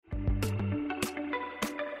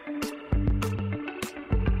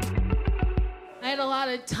had a lot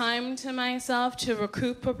of time to myself to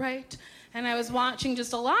recuperate, and I was watching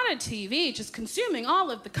just a lot of TV, just consuming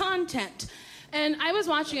all of the content. And I was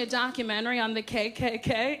watching a documentary on the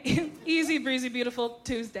KKK, Easy Breezy Beautiful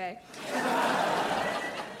Tuesday. And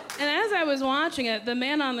as I was watching it, the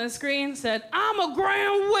man on the screen said, "I'm a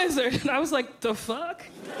grand wizard." And I was like, the fuck?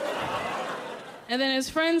 And then his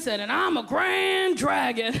friend said, "And I'm a grand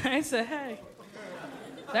dragon." I said, hey,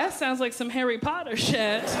 that sounds like some Harry Potter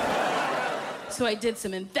shit. So I did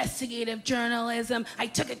some investigative journalism. I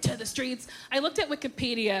took it to the streets. I looked at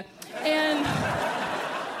Wikipedia, and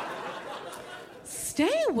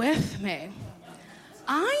stay with me.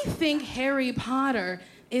 I think Harry Potter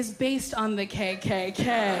is based on the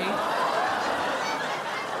KKK.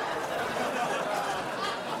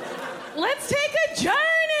 Let's take a journey.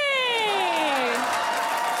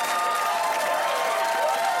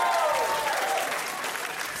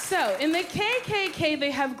 So, in the KKK,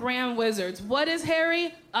 they have grand wizards. What is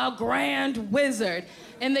Harry? A grand wizard.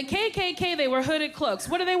 In the KKK, they wear hooded cloaks.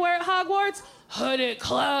 What do they wear at Hogwarts? Hooded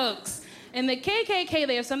cloaks. In the KKK,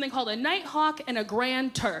 they have something called a Nighthawk and a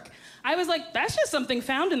Grand Turk. I was like, that's just something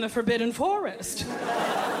found in the Forbidden Forest.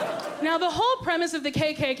 Now, the whole premise of the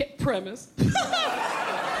KKK... Premise?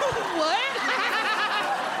 What?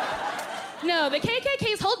 No, the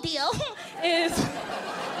KKK's whole deal is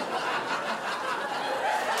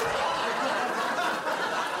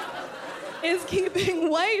keeping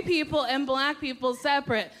white people and black people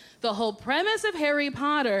separate. The whole premise of Harry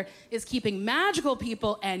Potter is keeping magical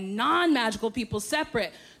people and non-magical people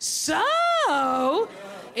separate. So,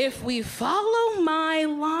 if we follow my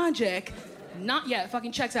logic, not yet,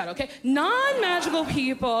 fucking checks out, okay? Non-magical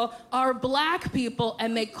people are black people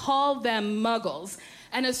and they call them muggles.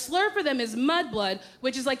 And a slur for them is mudblood,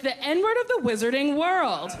 which is like the N-word of the wizarding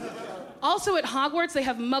world. Also at Hogwarts, they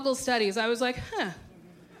have muggle studies. I was like,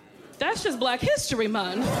 that's just Black History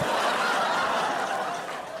Month.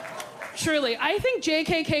 Truly, I think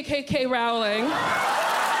JKKKK Rowling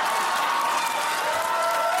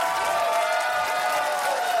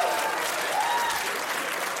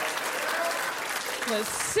was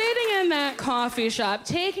sitting in that coffee shop,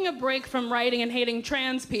 taking a break from writing and hating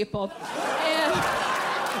trans people. And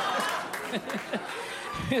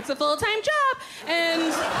it's a full-time job.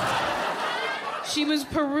 And she was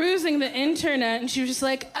perusing the internet, and she was just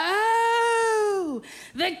like, oh,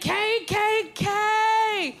 the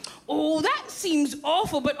KKK. Oh, that seems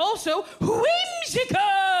awful, but also whimsical.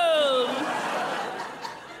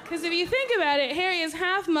 Because if you think about it, Harry is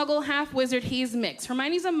half muggle, half wizard, he's mixed.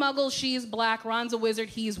 Hermione's a muggle, she's black. Ron's a wizard,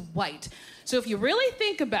 he's white. So if you really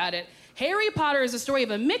think about it, Harry Potter is a story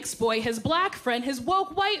of a mixed boy, his black friend, his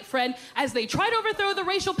woke white friend, as they try to overthrow the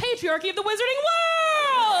racial patriarchy of the wizarding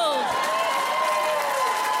world.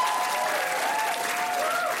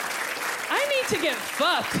 I need to get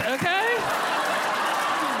fucked, okay?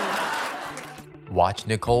 Watch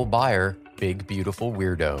Nicole Byer, Big Beautiful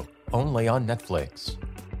Weirdo, only on Netflix.